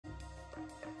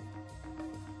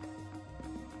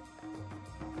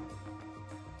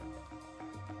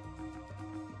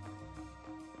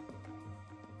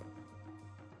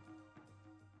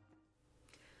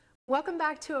Welcome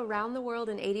back to Around the World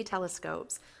in 80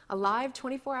 Telescopes, a live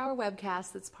 24-hour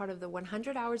webcast that's part of the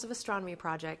 100 Hours of Astronomy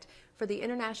project for the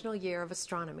International Year of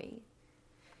Astronomy.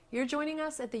 You're joining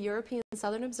us at the European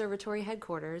Southern Observatory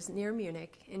headquarters near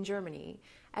Munich in Germany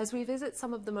as we visit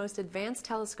some of the most advanced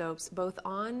telescopes both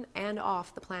on and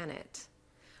off the planet.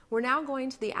 We're now going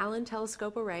to the Allen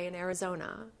Telescope Array in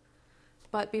Arizona.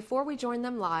 But before we join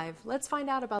them live, let's find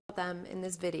out about them in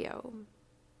this video.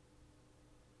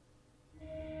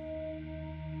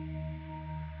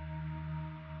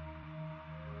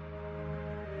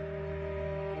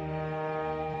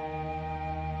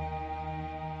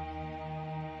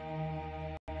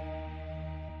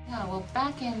 Well,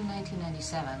 back in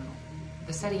 1997,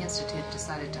 the SETI Institute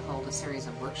decided to hold a series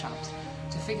of workshops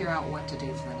to figure out what to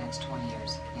do for the next 20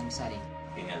 years in SETI.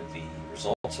 And the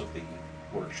results of the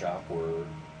workshop were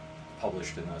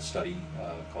published in a study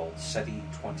called SETI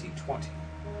 2020.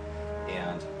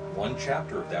 And one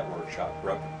chapter of that workshop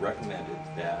recommended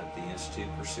that the Institute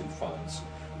pursue funds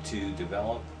to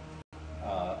develop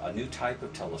a new type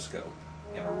of telescope,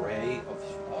 an array of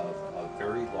a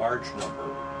very large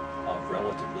number of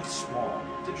relatively small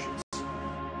dishes.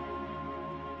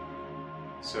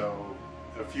 So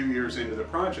a few years into the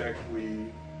project,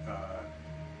 we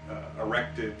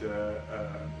erected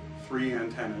 3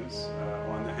 antennas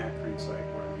on the Hat Creek site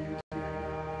where the ETA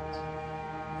is.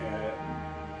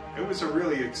 And it was a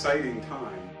really exciting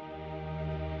time.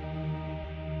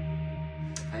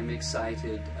 I'm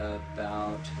excited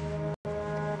about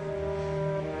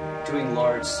doing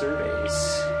large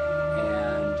surveys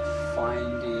and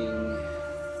finding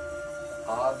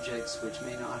objects which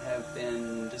may not have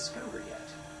been discovered yet.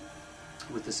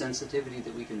 With the sensitivity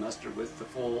that we can muster with the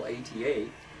full ATA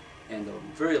and the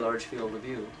very large field of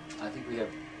view, I think we have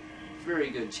very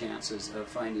good chances of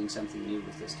finding something new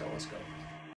with this telescope.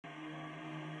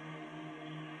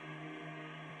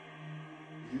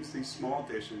 We use these small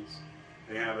dishes.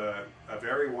 They have a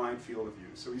very wide field of view,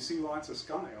 so we see lots of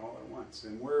sky all at once,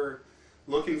 and we're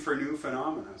looking for new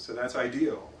phenomena, so that's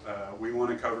ideal. We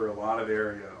want to cover a lot of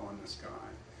area on the sky.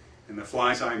 In the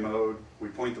fly's eye mode, we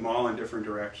point them all in different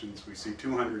directions. We see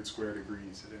 200 square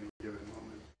degrees at any given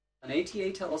moment. An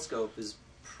ATA telescope is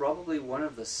probably one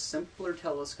of the simpler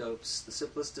telescopes, the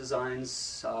simplest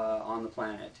designs on the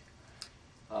planet.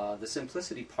 The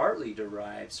simplicity partly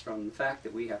derives from the fact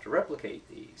that we have to replicate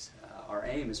these. Our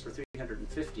aim is for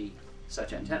 350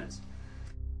 such antennas.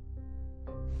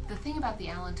 The thing about the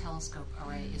Allen Telescope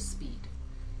Array is speed.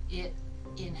 It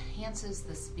enhances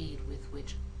the speed with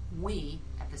which we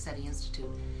at the SETI Institute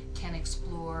can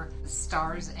explore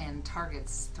stars and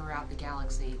targets throughout the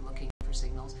galaxy looking for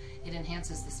signals. It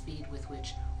enhances the speed with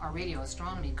which our radio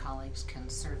astronomy colleagues can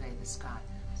survey the sky.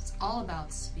 It's all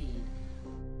about speed.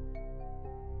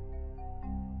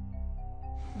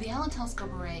 The Allen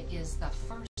Telescope Array is the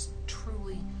first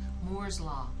truly Moore's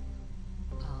Law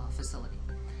facility.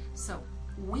 So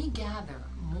we gather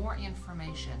more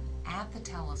information at the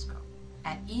telescope,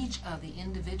 at each of the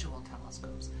individual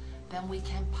telescopes, than we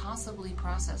can possibly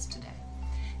process today.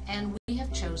 And we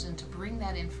have chosen to bring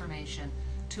that information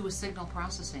to a signal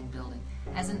processing building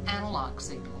as an analog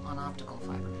signal on optical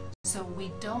fiber. So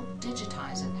we don't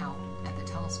digitize it out at the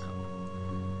telescope.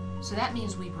 So that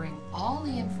means we bring all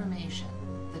the information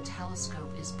the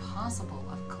telescope is possible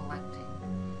of collecting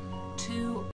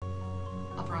to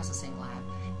a processing lab,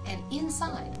 and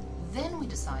inside, then we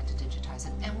decide to digitize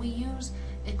it, and we use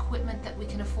equipment that we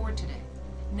can afford today,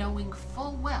 knowing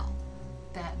full well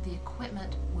that the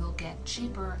equipment will get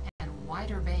cheaper and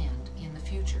wider band in the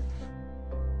future.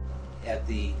 At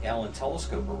the Allen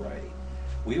Telescope Array,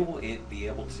 we will be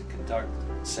able to conduct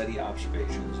SETI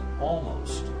observations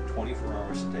almost 24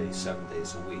 hours a day, 7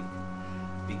 days a week.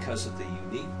 Because of the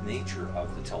unique nature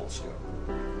of the telescope,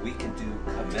 we can do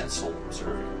commensal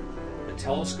observing. The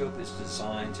telescope is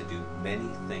designed to do many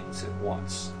things at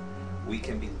once. We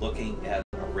can be looking at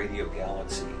a radio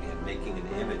galaxy and making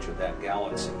an image of that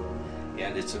galaxy.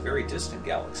 And it's a very distant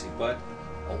galaxy, but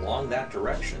along that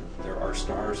direction, there are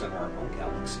stars in our own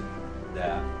galaxy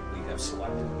that we have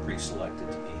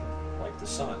pre-selected to be like the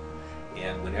Sun.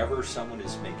 And whenever someone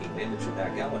is making an image of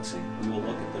that galaxy, we will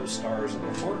look at those stars in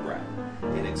the foreground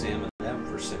and examine them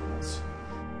for signals.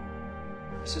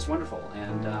 This is wonderful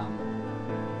and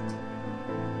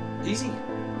easy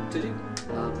to do.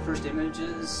 The first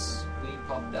images, we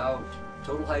popped out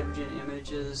total hydrogen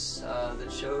images that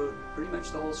showed pretty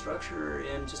much the whole structure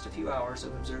in just a few hours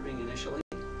of observing initially.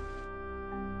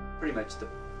 Pretty much the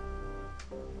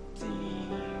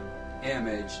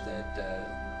image that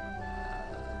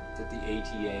the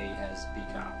ATA has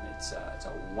become. It's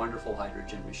a wonderful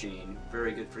hydrogen machine,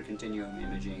 very good for continuum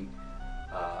imaging,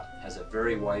 has a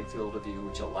very wide field of view,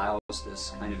 which allows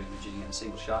this kind of imaging in a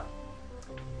single shot.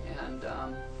 And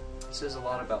it says a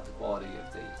lot about the quality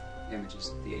of the images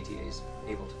that the ATA is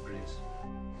able to produce.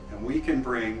 And we can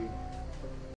bring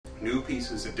new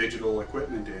pieces of digital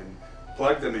equipment in,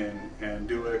 plug them in, and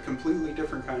do a completely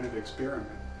different kind of experiment.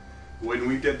 When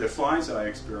we did the fly's eye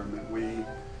experiment, we,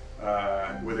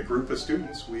 with a group of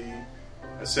students, we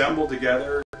assembled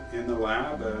together in the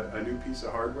lab a new piece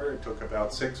of hardware. It took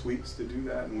about 6 weeks to do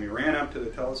that, and we ran up to the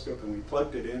telescope and we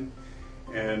plugged it in,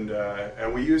 and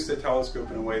we used the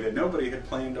telescope in a way that nobody had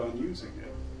planned on using it.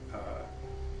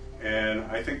 And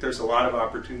I think there's a lot of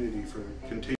opportunity for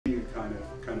continued kind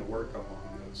of work along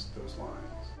those lines.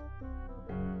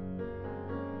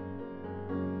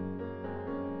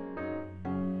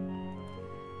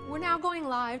 We're now going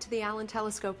live to the Allen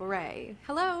Telescope Array.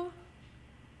 Hello.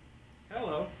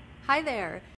 Hello. Hi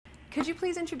there. Could you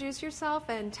please introduce yourself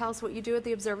and tell us what you do at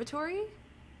the observatory?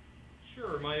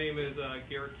 Sure. My name is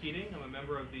Garrett Keating. I'm a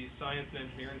member of the science and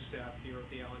engineering staff here at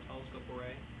the Allen Telescope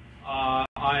Array.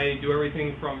 I do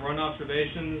everything from run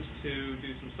observations to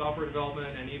do some software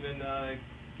development and even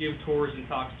give tours and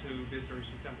talks to visitors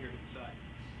who come here to the site.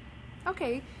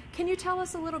 Okay. Can you tell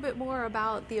us a little bit more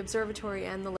about the observatory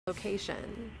and the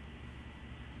location?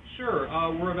 Sure.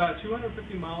 We're about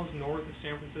 250 miles north of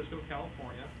San Francisco,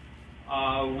 California.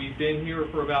 We've been here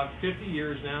for about 50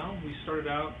 years now. We started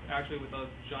out actually with a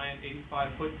giant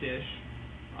 85-foot dish,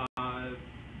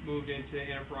 moved into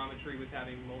interferometry with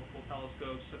having multiple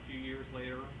telescopes a few years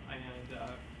later,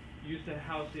 and used to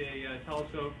house a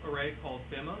telescope array called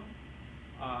BIMA.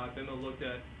 BIMA looked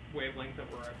at wavelengths that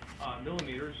were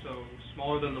millimeters, so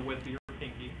smaller than the width of your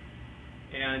pinky.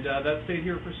 And that stayed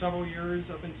here for several years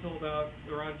up until about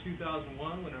around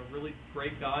 2001 when a really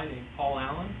great guy named Paul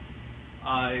Allen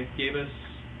gave us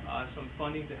some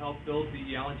funding to help build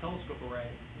the Allen Telescope Array.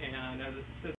 And as it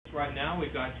sits right now,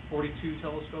 we've got 42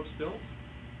 telescopes built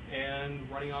and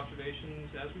running observations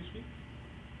as we speak.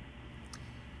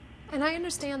 And I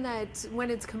understand that when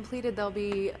it's completed, there'll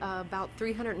be about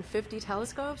 350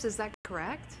 telescopes. Is that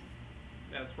correct?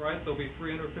 That's right. There'll be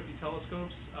 350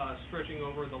 telescopes stretching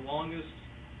over the longest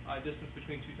distance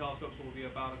between two telescopes will be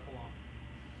about 1 kilometer.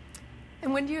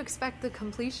 And when do you expect the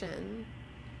completion?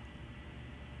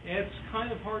 It's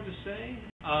kind of hard to say.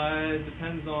 It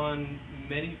depends on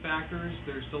many factors.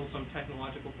 There's still some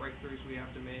technological breakthroughs we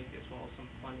have to make, as well as some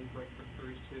funding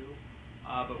breakthroughs too.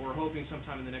 But we're hoping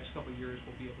sometime in the next couple of years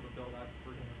we'll be able to build out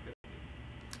 350.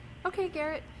 Okay,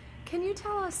 Garrett, can you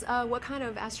tell us what kind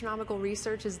of astronomical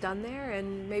research is done there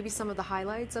and maybe some of the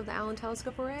highlights of the Allen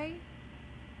Telescope Array?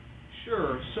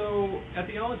 Sure. So at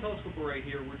the Allen Telescope Array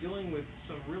here, we're dealing with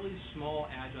some really small,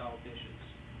 agile dishes,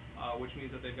 which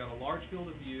means that they've got a large field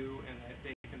of view and that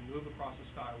they can move across the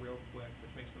sky real quick,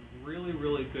 which makes them really,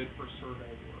 really good for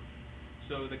survey work.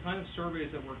 So the kind of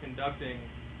surveys that we're conducting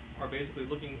are basically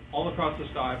looking all across the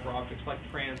sky for objects like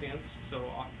transients, so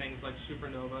things like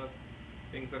supernova,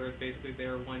 things that are basically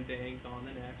there one day and gone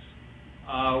the next.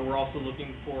 We're also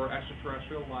looking for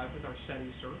extraterrestrial life with our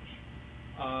SETI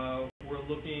search. We're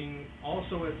looking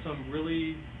also at some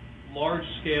really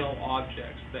large-scale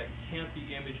objects that can't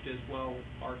be imaged as well with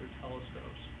larger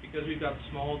telescopes. Because we've got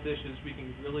small dishes, we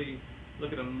can really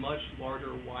look at a much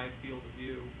larger wide field of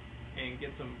view and get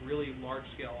some really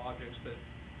large-scale objects that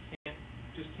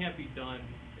just can't be done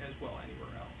as well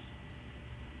anywhere else.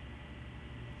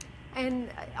 And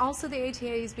also the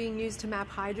ATA is being used to map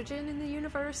hydrogen in the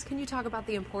universe. Can you talk about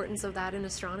the importance of that in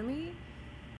astronomy?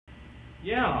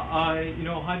 Yeah, you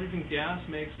know, hydrogen gas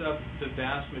makes up the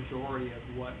vast majority of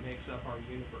what makes up our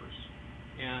universe.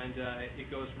 And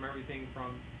it goes from everything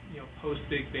from, you know,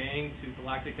 post-Big Bang to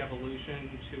galactic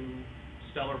evolution to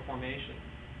stellar formation.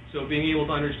 So being able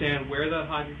to understand where that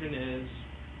hydrogen is,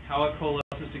 how it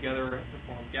coalesces together to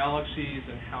form galaxies,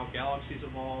 and how galaxies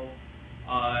evolve,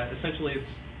 essentially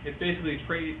it's basically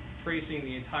tracing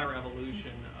the entire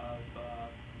evolution of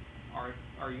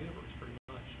our universe, pretty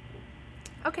much.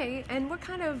 Okay, and what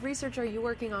kind of research are you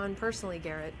working on personally,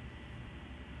 Garrett?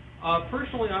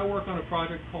 Personally, I work on a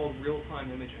project called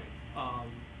real-time imaging.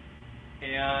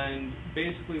 And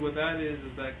basically what that is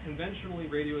that conventionally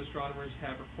radio astronomers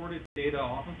have recorded data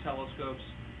off of telescopes,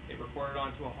 they record it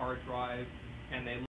onto a hard drive, and they